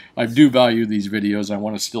now. I do value these videos. I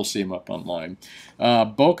want to still see them up online.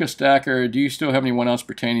 Boca Stacker, do you still have any 1-ounce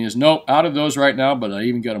Britannias? No, out of those right now, but I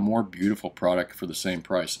even got a more beautiful product for the same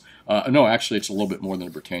price. No, actually, it's a little bit more than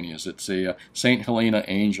a Britannias. It's a St. Helena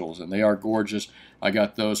Angels, and they are gorgeous. I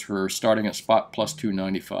got those for starting at spot plus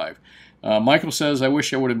 $2.95. Michael says, I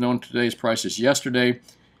wish I would have known today's prices yesterday.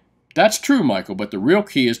 That's true, Michael, but the real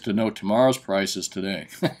key is to know tomorrow's prices today.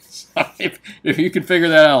 So if you can figure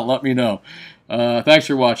that out, let me know. Thanks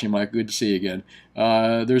for watching, Mike. Good to see you again.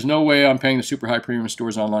 There's no way I'm paying the super high premium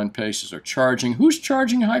stores online places are charging. Who's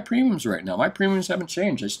charging high premiums right now? My premiums haven't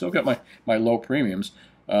changed. I still got my low premiums.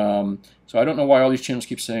 So I don't know why all these channels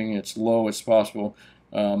keep saying it's low, it's possible.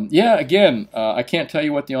 Yeah, again, I can't tell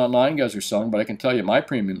you what the online guys are selling, but I can tell you my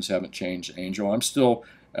premiums haven't changed, Angel. I'm still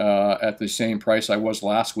at the same price I was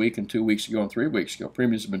last week and 2 weeks ago and 3 weeks ago.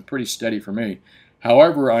 Premiums have been pretty steady for me.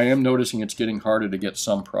 However, I am noticing it's getting harder to get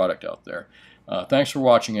some product out there. Thanks for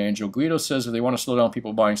watching, Angel. Guido says if they want to slow down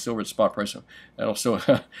people buying silver at spot price, that'll slow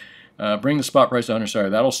bring the spot price to 100. Sorry,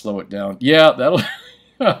 that'll slow it down. Yeah, that'll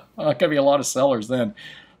could be a lot of sellers then.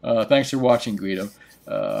 Thanks for watching, Guido.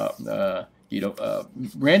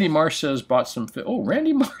 Randy Marsh says bought some. Oh,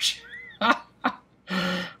 Randy Marsh.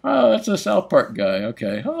 Oh, that's a South Park guy.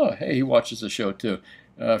 Okay. Oh, hey, he watches the show too.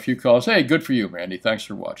 A few calls. Hey, good for you, Randy. Thanks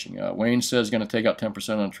for watching. Wayne says going to take out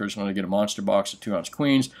 10% on traditional to get a monster box of 2-ounce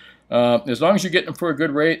queens. As long as you're getting them for a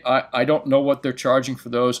good rate, I don't know what they're charging for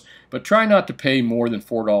those, but try not to pay more than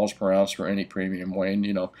 $4 per ounce for any premium, Wayne.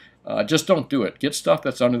 You know, just don't do it. Get stuff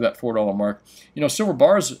that's under that $4 mark. You know, silver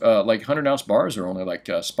bars, like 100-ounce bars, are only like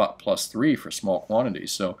spot plus 3 for small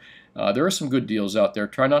quantities. So there are some good deals out there.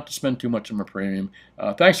 Try not to spend too much on a premium.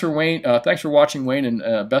 Thanks for Wayne. Thanks for watching, Wayne,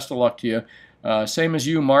 and best of luck to you. Same as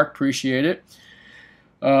you, Mark. Appreciate it.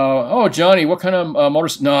 Oh, Johnny, what kind of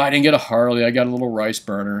motors? No, I didn't get a Harley. I got a little rice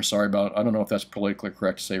burner. Sorry about. I don't know if that's politically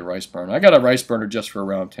correct to say rice burner. I got a rice burner just for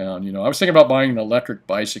around town. I was thinking about buying an electric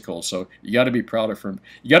bicycle. So you got to be proud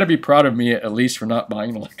of me at least for not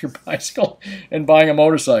buying an electric bicycle and buying a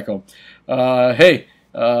motorcycle. Hey,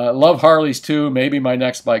 love Harleys too. Maybe my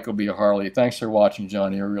next bike will be a Harley. Thanks for watching,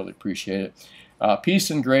 Johnny. I really appreciate it.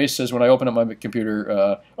 Peace and Grace says when I open up my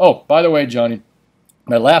computer. Oh, by the way, Johnny.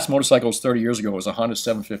 My last motorcycle was 30 years ago. It was a Honda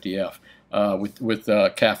 750F with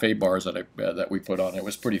cafe bars that we put on. It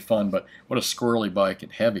was pretty fun, but what a squirrely bike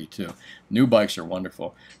and heavy too. New bikes are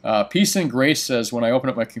wonderful. Peace and Grace says when I opened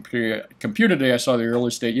up my computer today, I saw the early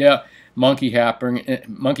state. Yeah, monkey hammering.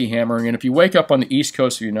 And if you wake up on the East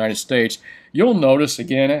Coast of the United States, you'll notice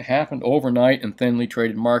again it happened overnight in thinly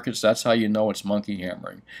traded markets. That's how you know it's monkey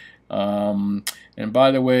hammering. And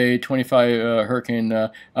by the way, 25 hurricane.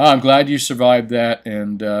 I'm glad you survived that,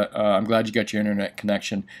 and I'm glad you got your internet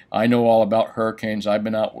connection. I know all about hurricanes. I've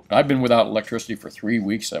been without electricity for 3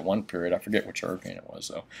 weeks at one period. I forget which hurricane it was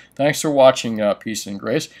though. Thanks for watching. Peace and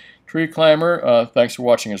Grace. Tree Climber. Thanks for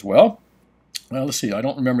watching as well. Let's see. I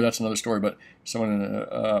don't remember. That's another story. But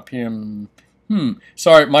someone PM.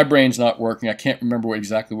 Sorry, my brain's not working. I can't remember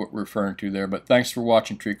exactly what we're referring to there. But thanks for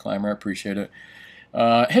watching, Tree Climber. I appreciate it.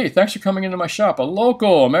 Hey, thanks for coming into my shop. A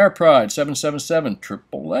local, Ameripride 777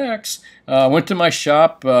 XXX. Went to my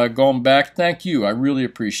shop, going back. Thank you. I really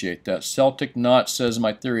appreciate that. Celtic Knot says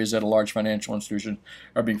my theory is that a large financial institution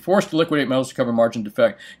are being forced to liquidate metals to cover margin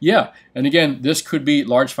defect. Yeah, and again, this could be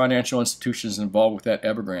large financial institutions involved with that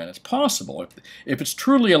Evergrande. It's possible. If it's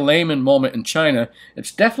truly a Lehman moment in China,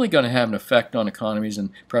 it's definitely going to have an effect on economies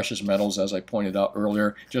and precious metals, as I pointed out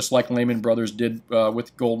earlier, just like Lehman Brothers did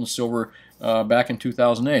with gold and silver back in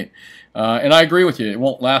 2008. And I agree with you. It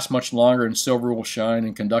won't last much longer, and silver will shine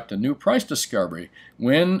and conduct a new price discovery.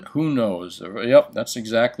 When? Who knows? Yep, that's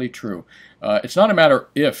exactly true. It's not a matter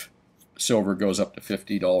if silver goes up to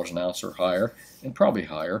 $50 an ounce or higher, and probably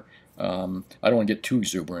higher. I don't want to get too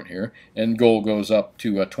exuberant here. And gold goes up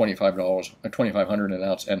to $2,500 an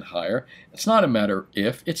ounce and higher. It's not a matter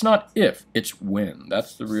if. It's not if. It's when.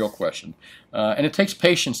 That's the real question. And it takes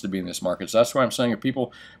patience to be in this market. So that's why I'm saying if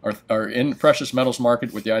people are in the precious metals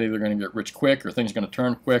market with the idea they're going to get rich quick, or things are going to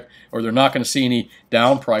turn quick, or they're not going to see any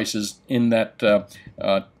down prices in that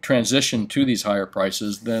transition to these higher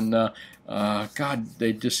prices, then God,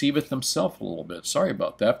 they deceiveth themselves a little bit. Sorry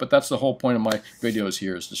about that, but that's the whole point of my videos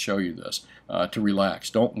here, is to show you this, to relax.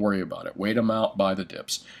 Don't worry about it. Wait them out, buy the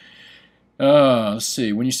dips. Let's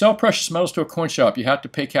see. When you sell precious metals to a coin shop, you have to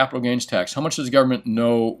pay capital gains tax. How much does the government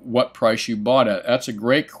know what price you bought at? That's a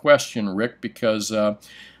great question, Rick, because the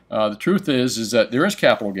truth is that there is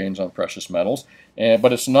capital gains on precious metals,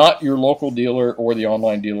 but it's not your local dealer or the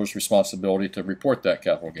online dealer's responsibility to report that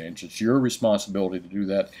capital gains. It's your responsibility to do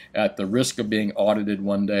that at the risk of being audited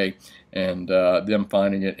one day and them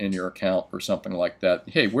finding it in your account or something like that.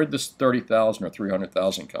 Hey, where'd this $30,000 or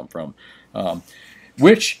 $300,000 come from?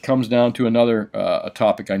 Which comes down to another a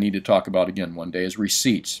topic I need to talk about again one day, is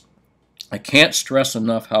receipts. I can't stress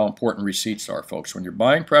enough how important receipts are, folks. When you're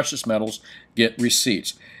buying precious metals, get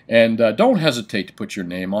receipts. And don't hesitate to put your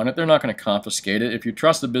name on it. They're not going to confiscate it. If you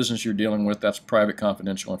trust the business you're dealing with, that's private,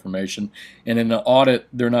 confidential information. And in an audit,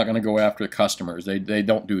 they're not going to go after the customers. They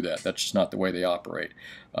don't do that. That's just not the way they operate.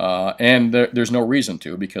 And there's no reason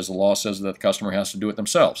to, because the law says that the customer has to do it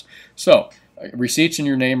themselves. So receipts in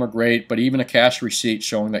your name are great, but even a cash receipt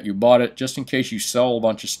showing that you bought it, just in case you sell a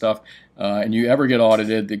bunch of stuff and you ever get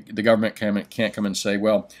audited, the government can't come and say,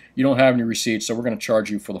 well, you don't have any receipts, so we're going to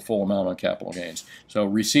charge you for the full amount on capital gains. So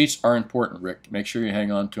receipts are important, Rick. Make sure you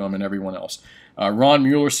hang on to them, and everyone else. Ron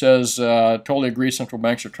Mueller says, totally agree, central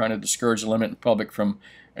banks are trying to discourage and limit the public from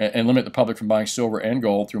buying silver and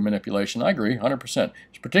gold through manipulation. I agree, 100%.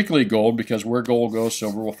 It's particularly gold, because where gold goes,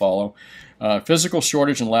 silver will follow. Physical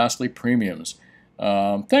shortage, and lastly, premiums.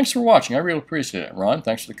 Thanks for watching. I really appreciate it, Ron.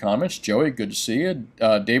 Thanks for the comments. Joey, good to see you.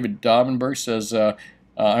 David Dovenberg says,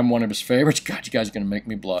 I'm one of his favorites. God, you guys are going to make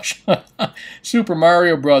me blush. Super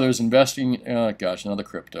Mario Brothers investing. Gosh, another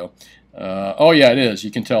crypto. Oh, yeah, it is.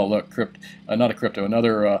 You can tell. Look, not a crypto,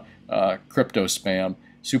 another crypto spam.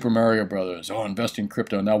 Super Mario Brothers. Oh, investing in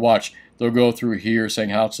crypto. Now watch. They'll go through here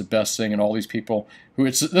saying how it's the best thing, and all these people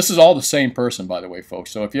this is all the same person, by the way, folks.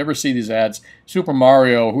 So if you ever see these ads, Super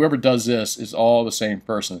Mario, whoever does this is all the same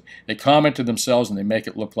person. They comment to themselves and they make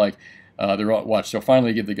it look like they're all, watch. So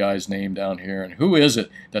finally give the guy's name down here, and who is it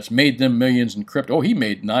that's made them millions in crypto? Oh, he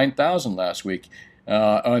made 9,000 last week.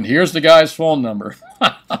 And here's the guy's phone number.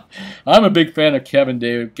 I'm a big fan of Kevin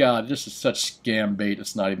David. God, this is such scam bait.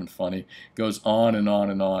 It's not even funny. Goes on and on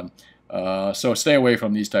and on. So stay away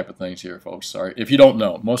from these type of things here, folks. Sorry. If you don't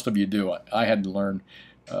know, most of you do. I had to learn.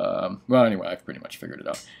 Well, anyway, I've pretty much figured it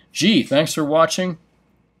out. Gee, thanks for watching.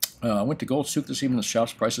 I went to Gold Souk this evening. The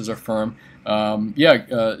shop's prices are firm.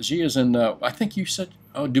 G is in, I think you said,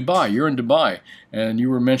 oh, Dubai. You're in Dubai. And you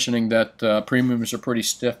were mentioning that premiums are pretty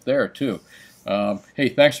stiff there, too. Hey,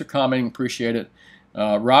 thanks for commenting. Appreciate it.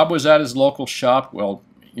 Rob was at his local shop. Well,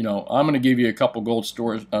 you know, I'm going to give you a couple gold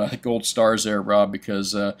stars there, Rob,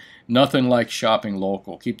 because nothing like shopping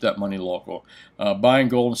local. Keep that money local. Buying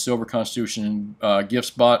gold and silver Constitution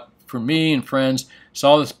gifts bought for me and friends.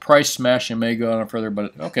 Saw this price smash and may go on further,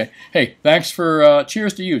 but okay. Hey, thanks for,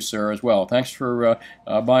 cheers to you, sir, as well. Thanks for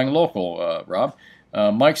buying local, Rob.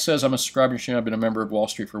 Mike says, I'm a subscriber to you. I've been a member of Wall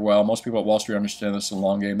Street for a while. Most people at Wall Street understand this is a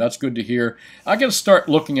long game. That's good to hear. I got to start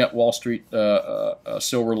looking at Wall Street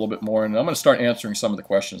silver a little bit more, and I'm going to start answering some of the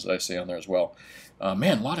questions that I see on there as well.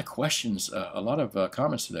 Man, a lot of questions, a lot of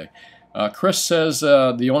comments today. Chris says,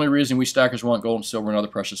 the only reason we stackers want gold and silver and other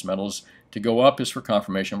precious metals to go up is for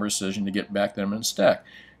confirmation of our decision to get back them in stack.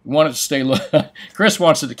 We want it to stay low. Chris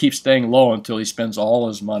wants it to keep staying low until he spends all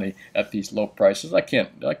his money at these low prices. I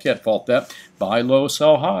can't fault that. Buy low,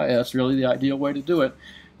 sell high. That's really the ideal way to do it.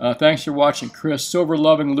 Thanks for watching, Chris. Silver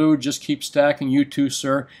loving Lou, just keep stacking. You too,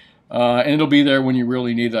 sir. And it'll be there when you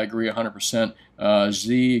really need it. I agree 100%.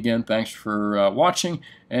 Z, again, thanks for watching.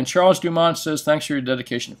 And Charles Dumont says, thanks for your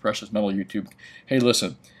dedication to Precious Metal YouTube. Hey,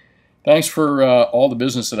 listen. Thanks for all the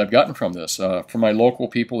business that I've gotten from this. For my local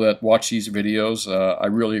people that watch these videos, I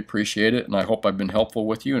really appreciate it, and I hope I've been helpful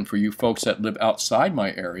with you. And for you folks that live outside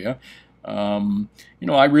my area, you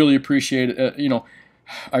know, I really appreciate it. You know,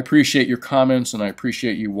 I appreciate your comments, and I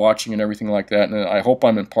appreciate you watching and everything like that. And I hope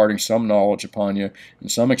I'm imparting some knowledge upon you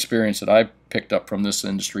and some experience that I've picked up from this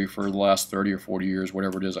industry for the last 30 or 40 years,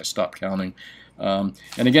 whatever it is. I stopped counting. And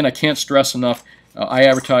again, I can't stress enough. I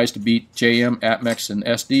advertise to beat JM, Atmex, and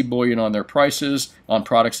SD Bullion on their prices on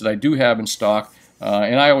products that I do have in stock,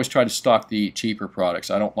 and I always try to stock the cheaper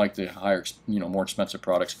products. I don't like the higher, you know, more expensive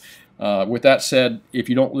products. With that said, if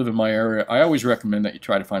you don't live in my area, I always recommend that you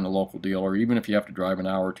try to find a local dealer, even if you have to drive an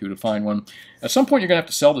hour or two to find one. At some point, you're going to have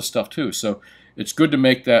to sell this stuff too, so it's good to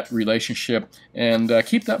make that relationship and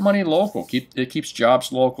keep that money local. It keeps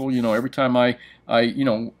jobs local. You know, every time you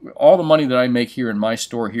know, all the money that I make here in my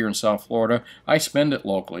store here in South Florida, I spend it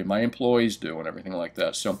locally. My employees do and everything like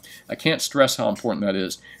that. So I can't stress how important that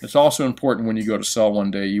is. It's also important when you go to sell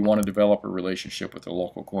one day, you want to develop a relationship with a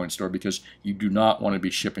local coin store because you do not want to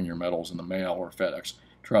be shipping your metals in the mail or FedEx.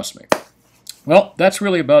 Trust me. Well, that's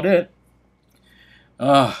really about it.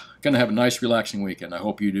 Going to have a nice, relaxing weekend. I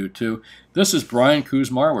hope you do, too. This is Brian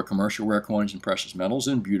Kuzmar with Commercial Rare Coins and Precious Metals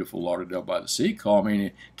in beautiful Lauderdale by the Sea. Call me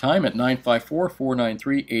anytime at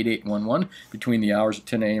 954-493-8811 between the hours of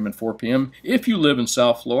 10 a.m. and 4 p.m. If you live in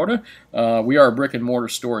South Florida, we are a brick-and-mortar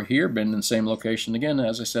store here. Been in the same location again,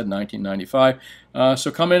 as I said, 1995.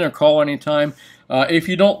 So come in or call anytime. If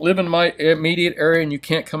you don't live in my immediate area and you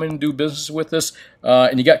can't come in and do business with us,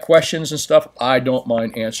 and you got questions and stuff, I don't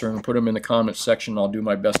mind answering. Put them in the comments section. I'll do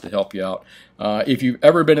my best to help you out. If you've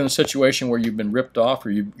ever been in a situation where you've been ripped off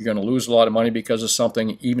or you're going to lose a lot of money because of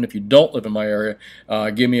something, even if you don't live in my area,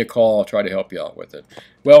 give me a call. I'll try to help you out with it.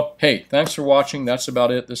 Well, hey, thanks for watching. That's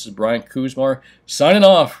about it. This is Brian Kuzmar signing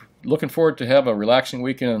off. Looking forward to have a relaxing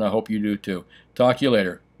weekend, and I hope you do too. Talk to you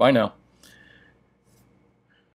later. Bye now.